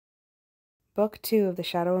Book 2 of the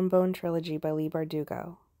Shadow and Bone Trilogy by Leigh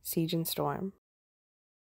Bardugo, Siege and Storm.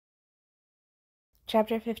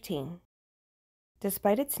 Chapter 15.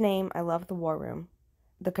 Despite its name, I love the war room.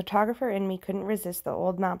 The cartographer in me couldn't resist the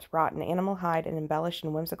old maps wrought in animal hide and embellished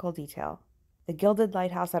in whimsical detail. The gilded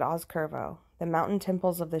lighthouse at Oscurvo, the mountain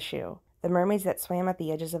temples of the Shu, the mermaids that swam at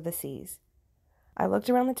the edges of the seas. I looked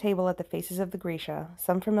around the table at the faces of the Grisha,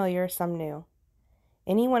 some familiar, some new.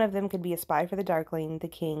 Any one of them could be a spy for the Darkling, the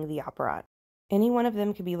king, the Operat. Any one of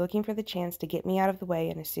them could be looking for the chance to get me out of the way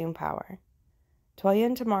and assume power. Toya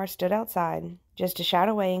and Tamar stood outside, just to shout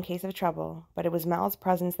away in case of trouble, but it was Mal's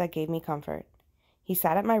presence that gave me comfort. He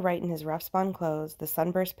sat at my right in his rough-spun clothes, the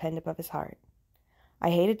sunburst pinned above his heart.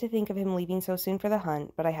 I hated to think of him leaving so soon for the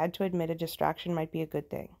hunt, but I had to admit a distraction might be a good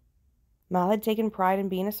thing. Mal had taken pride in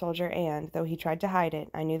being a soldier and, though he tried to hide it,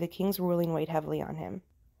 I knew the king's ruling weighed heavily on him.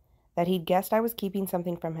 That he'd guessed I was keeping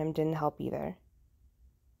something from him didn't help either.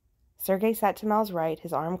 Sergei sat to Mal's right,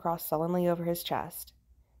 his arm crossed sullenly over his chest.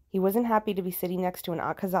 He wasn't happy to be sitting next to an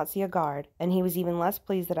Akazatsia guard, and he was even less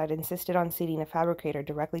pleased that I'd insisted on seating a fabricator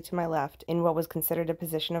directly to my left in what was considered a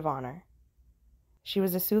position of honor. She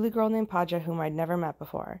was a Suli girl named Paja whom I'd never met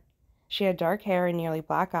before. She had dark hair and nearly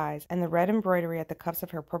black eyes, and the red embroidery at the cuffs of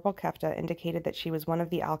her purple kefta indicated that she was one of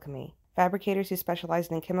the alchemy, fabricators who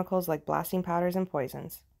specialized in chemicals like blasting powders and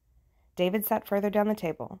poisons. David sat further down the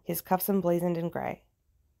table, his cuffs emblazoned in gray.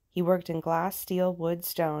 He worked in glass, steel, wood,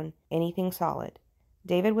 stone, anything solid.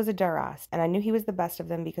 David was a Duras, and I knew he was the best of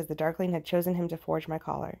them because the Darkling had chosen him to forge my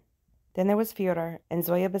collar. Then there was Fyodor, and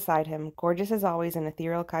Zoya beside him, gorgeous as always in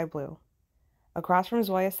ethereal Kai blue. Across from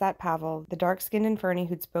Zoya sat Pavel, the dark-skinned inferney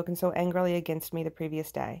who'd spoken so angrily against me the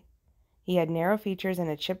previous day. He had narrow features and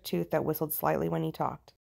a chipped tooth that whistled slightly when he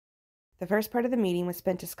talked. The first part of the meeting was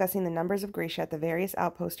spent discussing the numbers of Grisha at the various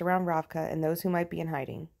outposts around Ravka and those who might be in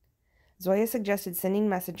hiding. Zoya suggested sending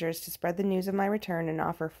messengers to spread the news of my return and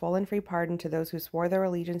offer full and free pardon to those who swore their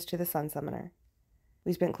allegiance to the Sun Summoner.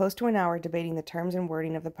 We spent close to an hour debating the terms and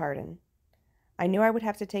wording of the pardon. I knew I would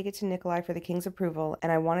have to take it to Nikolai for the king's approval,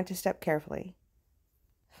 and I wanted to step carefully.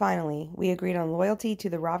 Finally, we agreed on loyalty to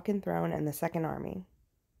the Ravkan throne and the Second Army.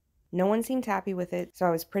 No one seemed happy with it, so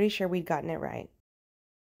I was pretty sure we'd gotten it right.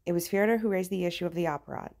 It was Fyodor who raised the issue of the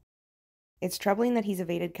Operat. It's troubling that he's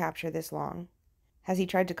evaded capture this long. Has he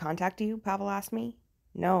tried to contact you? Pavel asked me.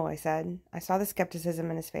 No, I said. I saw the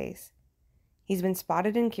skepticism in his face. He's been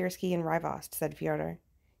spotted in Kirsky and Rivost, said Fyodor.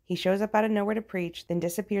 He shows up out of nowhere to preach, then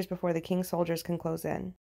disappears before the king's soldiers can close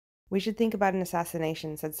in. We should think about an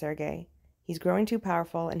assassination, said Sergei. He's growing too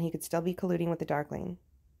powerful, and he could still be colluding with the Darkling.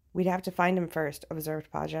 We'd have to find him first,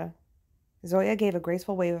 observed Paja. Zoya gave a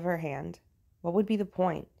graceful wave of her hand. What would be the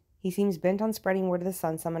point? He seems bent on spreading word of the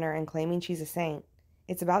Sun Summoner and claiming she's a saint.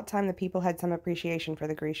 It's about time the people had some appreciation for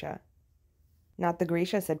the Grisha. Not the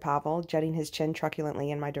Grisha, said Pavel, jutting his chin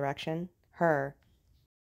truculently in my direction. Her.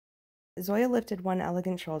 Zoya lifted one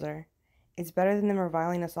elegant shoulder. It's better than them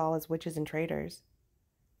reviling us all as witches and traitors.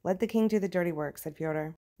 Let the king do the dirty work, said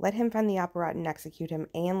Fyodor. Let him find the Operat and execute him,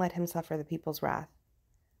 and let him suffer the people's wrath.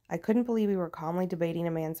 I couldn't believe we were calmly debating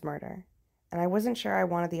a man's murder, and I wasn't sure I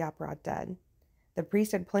wanted the Operat dead. The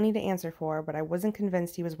priest had plenty to answer for, but I wasn't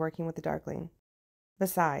convinced he was working with the Darkling.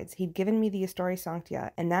 Besides, he'd given me the Histori Sanctia,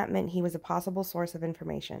 and that meant he was a possible source of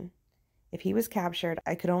information. If he was captured,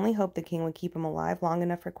 I could only hope the king would keep him alive long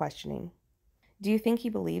enough for questioning. Do you think he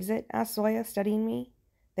believes it? Asked Zoya, studying me.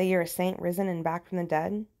 That you're a saint risen and back from the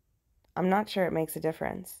dead? I'm not sure it makes a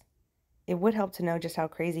difference. It would help to know just how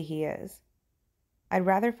crazy he is. I'd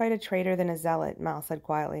rather fight a traitor than a zealot, Mal said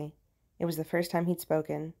quietly. It was the first time he'd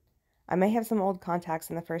spoken. I may have some old contacts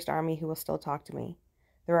in the First Army who will still talk to me.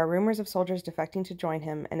 There are rumors of soldiers defecting to join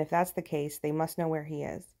him, and if that's the case, they must know where he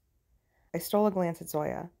is. I stole a glance at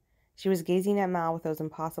Zoya. She was gazing at Mal with those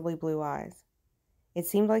impossibly blue eyes. It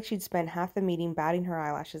seemed like she'd spent half the meeting batting her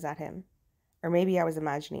eyelashes at him. Or maybe I was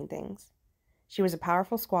imagining things. She was a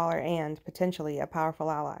powerful squaller and, potentially, a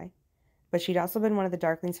powerful ally. But she'd also been one of the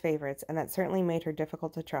Darkling's favorites, and that certainly made her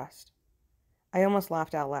difficult to trust. I almost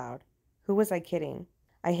laughed out loud. Who was I kidding?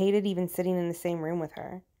 I hated even sitting in the same room with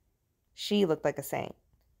her. She looked like a saint.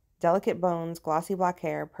 Delicate bones, glossy black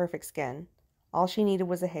hair, perfect skin. All she needed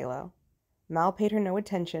was a halo. Mal paid her no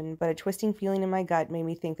attention, but a twisting feeling in my gut made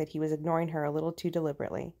me think that he was ignoring her a little too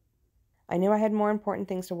deliberately. I knew I had more important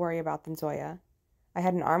things to worry about than Zoya. I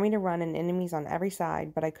had an army to run and enemies on every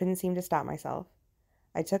side, but I couldn't seem to stop myself.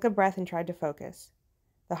 I took a breath and tried to focus.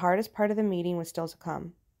 The hardest part of the meeting was still to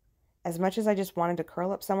come. As much as I just wanted to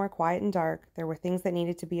curl up somewhere quiet and dark, there were things that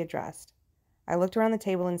needed to be addressed. I looked around the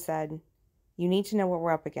table and said, You need to know what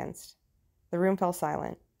we're up against. The room fell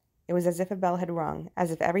silent. It was as if a bell had rung,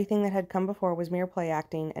 as if everything that had come before was mere play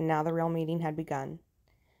acting, and now the real meeting had begun.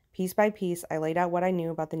 Piece by piece, I laid out what I knew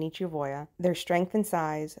about the Nichivoya, their strength and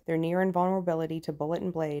size, their near invulnerability to bullet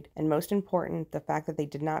and blade, and most important, the fact that they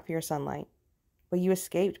did not fear sunlight. "But you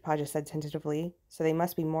escaped," Paja said tentatively, "so they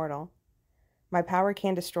must be mortal." "My power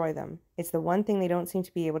can destroy them. It's the one thing they don't seem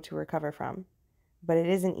to be able to recover from. But it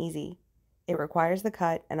isn't easy. It requires the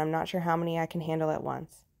cut, and I'm not sure how many I can handle at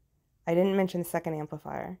once." I didn't mention the second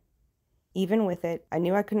amplifier. Even with it, I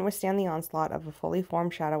knew I couldn't withstand the onslaught of a fully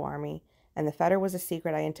formed shadow army, and the fetter was a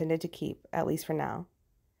secret I intended to keep, at least for now.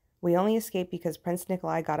 "We only escaped because Prince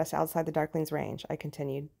Nikolai got us outside the Darkling's range," I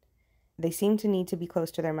continued. "They seem to need to be close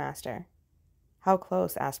to their master." "How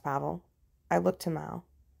close?" asked Pavel. I looked to Mal.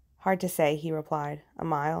 "Hard to say," he replied. "A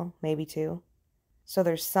mile, maybe 2. "So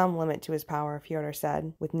there's some limit to his power," Fyodor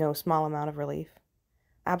said, with no small amount of relief.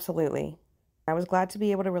 "Absolutely." I was glad to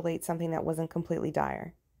be able to relate something that wasn't completely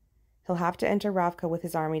dire. "He'll have to enter Ravka with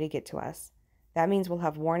his army to get to us. That means we'll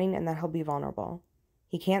have warning and that he'll be vulnerable.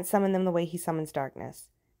 He can't summon them the way he summons darkness.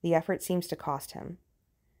 The effort seems to cost him."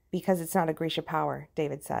 "Because it's not a Grisha power,"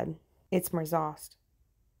 David said. "It's Mrzost."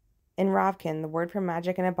 In Ravkin, the word for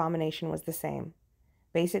magic and abomination was the same.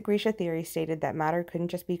 Basic Grisha theory stated that matter couldn't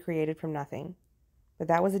just be created from nothing. But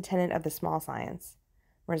that was a tenet of the small science.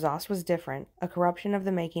 Mrzost was different, a corruption of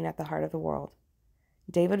the making at the heart of the world.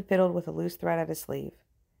 David fiddled with a loose thread at his sleeve.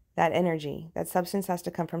 That energy, that substance has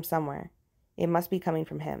to come from somewhere. It must be coming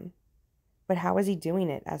from him. "But how is he doing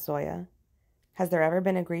it?" asked Zoya. "Has there ever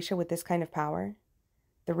been a Grisha with this kind of power?"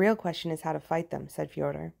 "The real question is how to fight them," said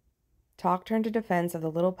Fyodor. Talk turned to defense of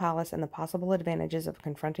the little palace and the possible advantages of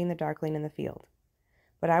confronting the Darkling in the field.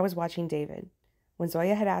 But I was watching David. When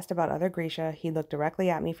Zoya had asked about other Grisha, he looked directly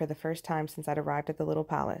at me for the first time since I'd arrived at the little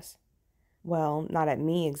palace. Well, not at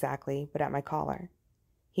me exactly, but at my collar.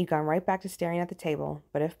 He'd gone right back to staring at the table,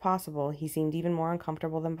 but if possible, he seemed even more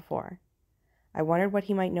uncomfortable than before. I wondered what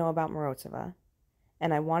he might know about Morozova.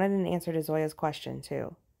 And I wanted an answer to Zoya's question,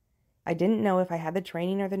 too. I didn't know if I had the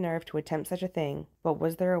training or the nerve to attempt such a thing, but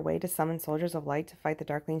was there a way to summon soldiers of light to fight the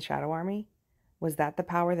Darkling's shadow army? Was that the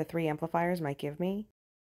power the 3 amplifiers might give me?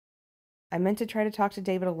 I meant to try to talk to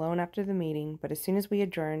David alone after the meeting, but as soon as we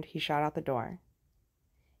adjourned, he shot out the door.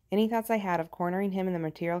 Any thoughts I had of cornering him in the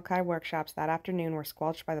Material Kai workshops that afternoon were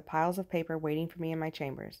squelched by the piles of paper waiting for me in my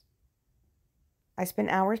chambers. I spent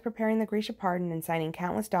hours preparing the Grisha pardon and signing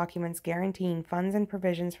countless documents guaranteeing funds and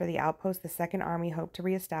provisions for the outpost the Second Army hoped to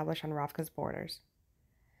reestablish on Ravka's borders.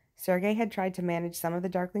 Sergei had tried to manage some of the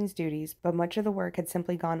Darkling's duties, but much of the work had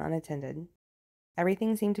simply gone unattended.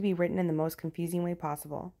 Everything seemed to be written in the most confusing way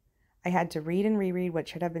possible. I had to read and reread what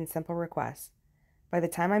should have been simple requests. By the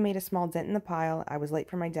time I made a small dent in the pile, I was late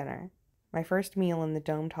for my dinner, my first meal in the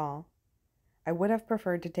domed hall. I would have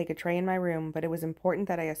preferred to take a tray in my room, but it was important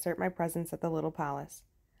that I assert my presence at the little palace.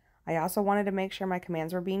 I also wanted to make sure my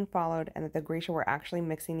commands were being followed and that the Grisha were actually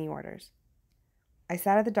mixing the orders. I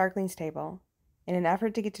sat at the Darkling's table. In an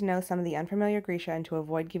effort to get to know some of the unfamiliar Grisha and to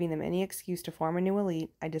avoid giving them any excuse to form a new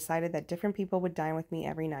elite, I decided that different people would dine with me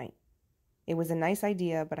every night. It was a nice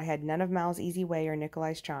idea, but I had none of Mal's easy way or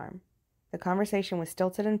Nikolai's charm. The conversation was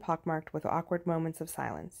stilted and pockmarked with awkward moments of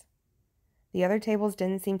silence. The other tables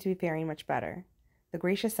didn't seem to be faring much better. The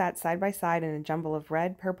Grisha sat side by side in a jumble of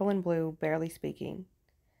red, purple, and blue, barely speaking.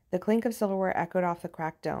 The clink of silverware echoed off the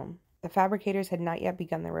cracked dome. The fabricators had not yet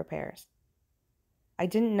begun their repairs. I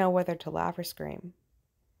didn't know whether to laugh or scream.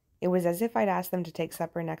 It was as if I'd asked them to take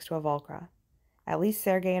supper next to a Volcra. At least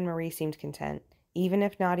Sergei and Marie seemed content, even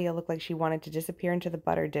if Nadia looked like she wanted to disappear into the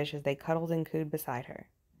butter dish as they cuddled and cooed beside her.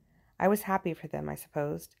 I was happy for them, I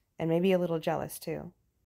supposed, and maybe a little jealous, too.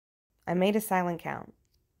 I made a silent count.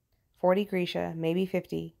 40 Grisha, maybe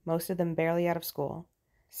 50, most of them barely out of school.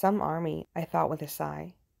 Some army, I thought with a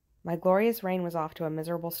sigh. My glorious reign was off to a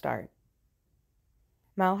miserable start.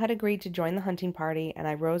 Mal had agreed to join the hunting party, and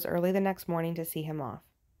I rose early the next morning to see him off.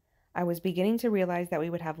 I was beginning to realize that we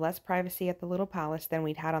would have less privacy at the little palace than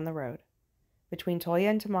we'd had on the road. Between Toya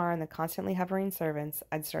and Tamar and the constantly hovering servants,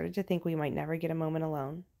 I'd started to think we might never get a moment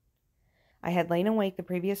alone. I had lain awake the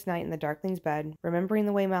previous night in the Darkling's bed, remembering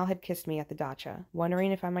the way Mal had kissed me at the dacha,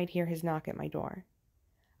 wondering if I might hear his knock at my door.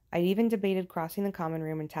 I'd even debated crossing the common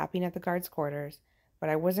room and tapping at the guards' quarters, but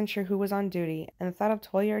I wasn't sure who was on duty, and the thought of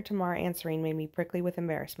Toya or Tamar answering made me prickly with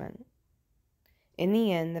embarrassment. In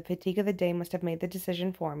the end, the fatigue of the day must have made the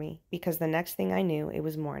decision for me, because the next thing I knew, it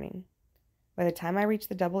was morning. By the time I reached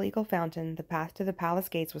the Double Eagle Fountain, the path to the palace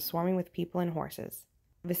gates was swarming with people and horses.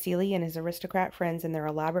 Vasily and his aristocrat friends in their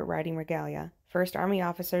elaborate riding regalia, First Army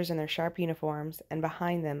officers in their sharp uniforms, and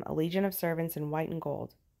behind them a legion of servants in white and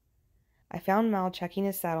gold. I found Mal checking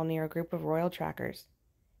his saddle near a group of royal trackers.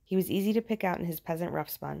 He was easy to pick out in his peasant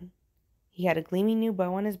rough-spun. He had a gleaming new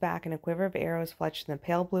bow on his back and a quiver of arrows fletched in the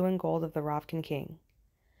pale blue and gold of the Rovkin king.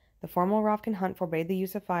 The formal Rovkin hunt forbade the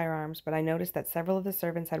use of firearms, but I noticed that several of the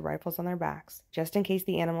servants had rifles on their backs, just in case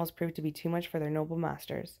the animals proved to be too much for their noble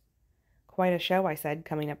masters. Quite a show, I said,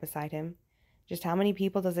 coming up beside him. Just how many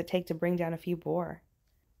people does it take to bring down a few boar?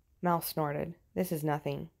 Mal snorted. This is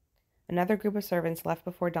nothing. Another group of servants left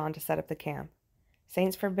before dawn to set up the camp.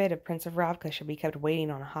 Saints forbid a prince of Ravka should be kept waiting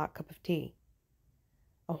on a hot cup of tea.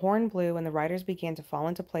 A horn blew, and the riders began to fall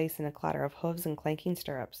into place in a clatter of hooves and clanking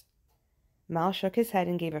stirrups. Mal shook his head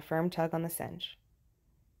and gave a firm tug on the cinch.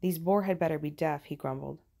 These boar had better be deaf, he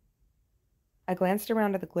grumbled. I glanced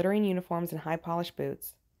around at the glittering uniforms and high-polished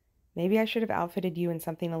boots. Maybe I should have outfitted you in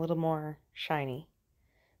something a little more shiny.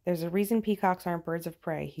 There's a reason peacocks aren't birds of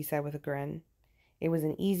prey, he said with a grin. It was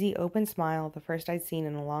an easy, open smile, the first I'd seen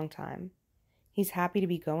in a long time. He's happy to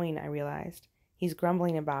be going, I realized. He's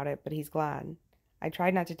grumbling about it, but he's glad. I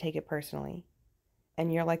tried not to take it personally.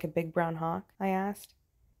 And you're like a big brown hawk? I asked.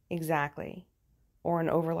 Exactly. Or an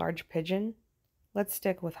overlarge pigeon? Let's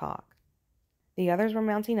stick with hawk. The others were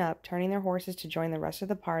mounting up, turning their horses to join the rest of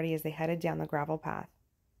the party as they headed down the gravel path.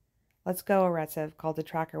 Let's go, Aretsev, called the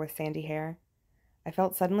tracker with sandy hair. I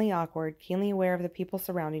felt suddenly awkward, keenly aware of the people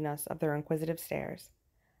surrounding us, of their inquisitive stares.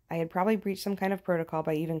 I had probably breached some kind of protocol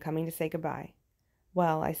by even coming to say goodbye.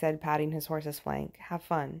 Well, I said, patting his horse's flank, have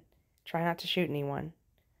fun. Try not to shoot anyone.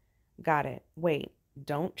 Got it. Wait,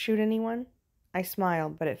 don't shoot anyone? I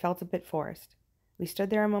smiled, but it felt a bit forced. We stood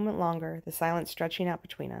there a moment longer, the silence stretching out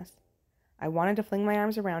between us. I wanted to fling my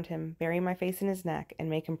arms around him, bury my face in his neck, and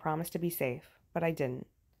make him promise to be safe, but I didn't.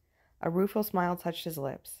 A rueful smile touched his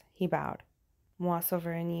lips. He bowed. Moi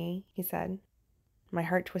souverain, he said. My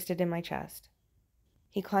heart twisted in my chest.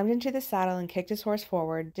 He climbed into the saddle and kicked his horse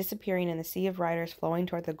forward, disappearing in the sea of riders flowing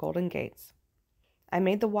toward the golden gates. I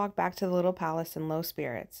made the walk back to the little palace in low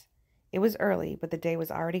spirits. It was early, but the day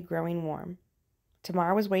was already growing warm.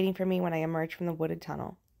 Tamar was waiting for me when I emerged from the wooded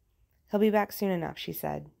tunnel. He'll be back soon enough, she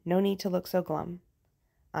said. No need to look so glum.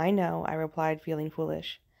 I know, I replied, feeling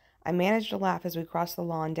foolish. I managed to laugh as we crossed the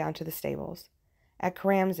lawn down to the stables. At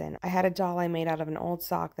Karamzin, I had a doll I made out of an old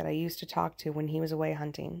sock that I used to talk to when he was away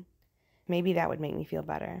hunting. Maybe that would make me feel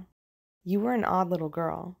better. You were an odd little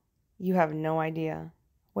girl. You have no idea.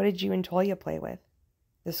 What did you and Tolia play with?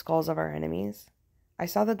 The skulls of our enemies. I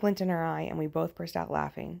saw the glint in her eye, and we both burst out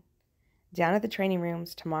laughing. Down at the training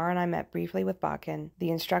rooms, Tamar and I met briefly with Bakken,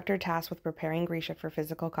 the instructor tasked with preparing Grisha for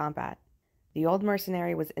physical combat. The old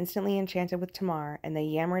mercenary was instantly enchanted with Tamar, and they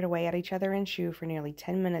yammered away at each other in Shu for nearly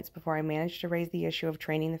 10 minutes before I managed to raise the issue of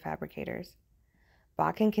training the fabricators.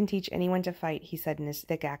 Bakken can teach anyone to fight, he said in his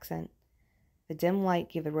thick accent. The dim light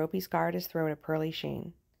gave the ropey scar at his throat a pearly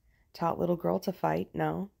sheen. Taught little girl to fight,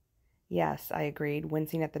 no? Yes, I agreed,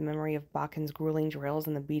 wincing at the memory of Bakken's grueling drills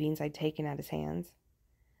and the beatings I'd taken at his hands.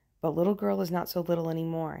 But little girl is not so little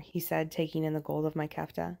anymore, he said, taking in the gold of my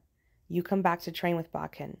kefta. You come back to train with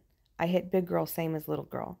Bakken. I hit big girl same as little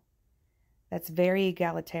girl. That's very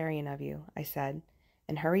egalitarian of you, I said,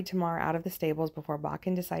 and hurried Tamar out of the stables before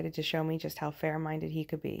Bakken decided to show me just how fair-minded he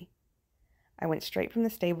could be. I went straight from the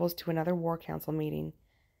stables to another war council meeting.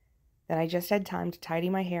 Then I just had time to tidy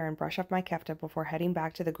my hair and brush off my kefta before heading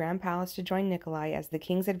back to the Grand Palace to join Nikolai as the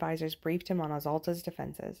king's advisors briefed him on Azalta's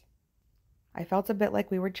defenses. I felt a bit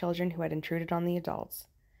like we were children who had intruded on the adults.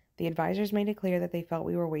 The advisors made it clear that they felt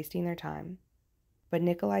we were wasting their time. But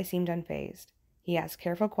Nikolai seemed unfazed. He asked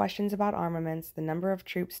careful questions about armaments, the number of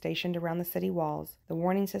troops stationed around the city walls, the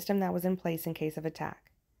warning system that was in place in case of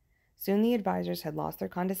attack. Soon the advisors had lost their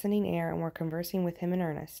condescending air and were conversing with him in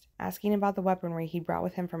earnest, asking about the weaponry he'd brought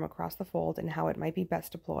with him from across the fold and how it might be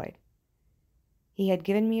best deployed. He had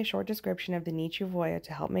given me a short description of the Nichuvoya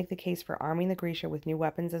to help make the case for arming the Grisha with new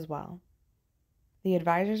weapons as well. The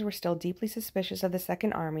advisors were still deeply suspicious of the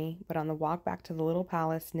Second Army, but on the walk back to the little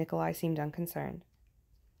palace, Nikolai seemed unconcerned.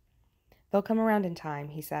 They'll come around in time,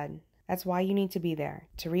 he said. That's why you need to be there,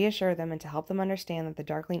 to reassure them and to help them understand that the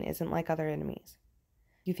Darkling isn't like other enemies.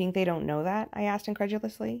 You think they don't know that? I asked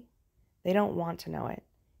incredulously. They don't want to know it.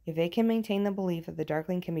 If they can maintain the belief that the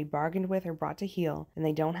Darkling can be bargained with or brought to heel, then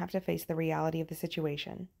they don't have to face the reality of the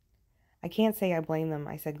situation. I can't say I blame them,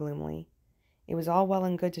 I said gloomily. It was all well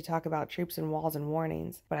and good to talk about troops and walls and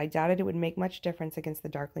warnings, but I doubted it would make much difference against the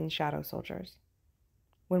Darkling's shadow soldiers.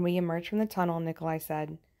 When we emerged from the tunnel, Nikolai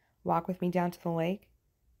said, "Walk with me down to the lake?"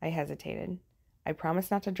 I hesitated. I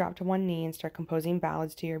promised not to drop to one knee and start composing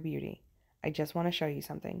ballads to your beauty. I just want to show you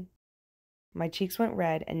something. My cheeks went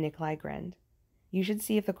red, and Nikolai grinned. You should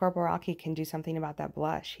see if the Corporaki can do something about that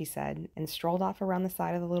blush, he said, and strolled off around the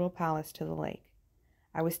side of the little palace to the lake.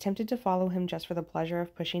 I was tempted to follow him just for the pleasure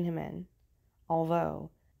of pushing him in.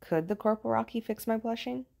 Although, could the Corporal Rocky fix my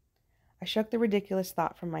blushing? I shook the ridiculous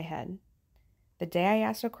thought from my head. The day I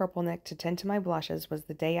asked a Corporalnik to tend to my blushes was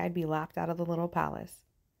the day I'd be laughed out of the little palace.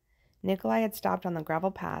 Nikolai had stopped on the gravel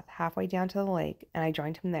path halfway down to the lake, and I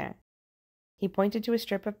joined him there. He pointed to a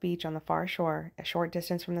strip of beach on the far shore, a short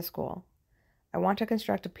distance from the school. I want to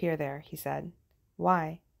construct a pier there, he said.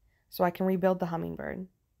 Why? So I can rebuild the Hummingbird.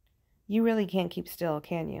 You really can't keep still,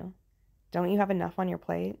 can you? Don't you have enough on your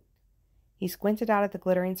plate? He squinted out at the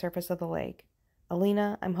glittering surface of the lake.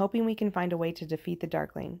 Alina, I'm hoping we can find a way to defeat the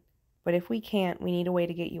Darkling. But if we can't, we need a way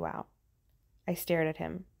to get you out. I stared at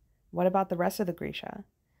him. What about the rest of the Grisha?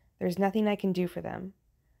 There's nothing I can do for them.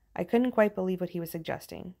 I couldn't quite believe what he was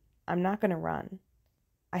suggesting. I'm not going to run.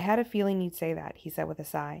 I had a feeling you'd say that, he said with a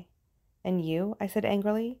sigh. And you? I said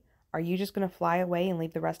angrily. Are you just going to fly away and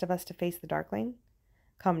leave the rest of us to face the Darkling?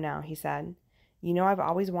 Come now, he said. You know I've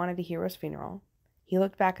always wanted a hero's funeral. He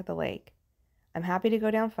looked back at the lake. I'm happy to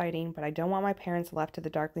go down fighting, but I don't want my parents left to the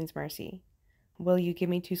Darkling's mercy. Will you give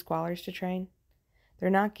me 2 squalors to train? They're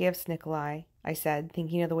not gifts, Nikolai, I said,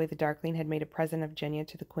 thinking of the way the Darkling had made a present of Genya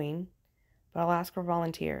to the Queen. But I'll ask for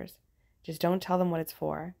volunteers. Just don't tell them what it's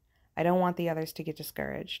for. I don't want the others to get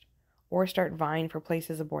discouraged, or start vying for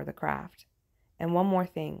places aboard the craft. And one more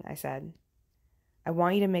thing, I said. I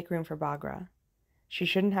want you to make room for Bagra. She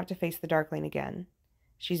shouldn't have to face the Darkling again.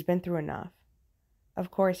 She's been through enough. Of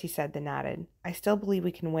course, he said, then added, I still believe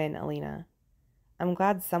we can win, Alina. I'm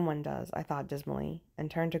glad someone does, I thought dismally, and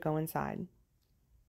turned to go inside.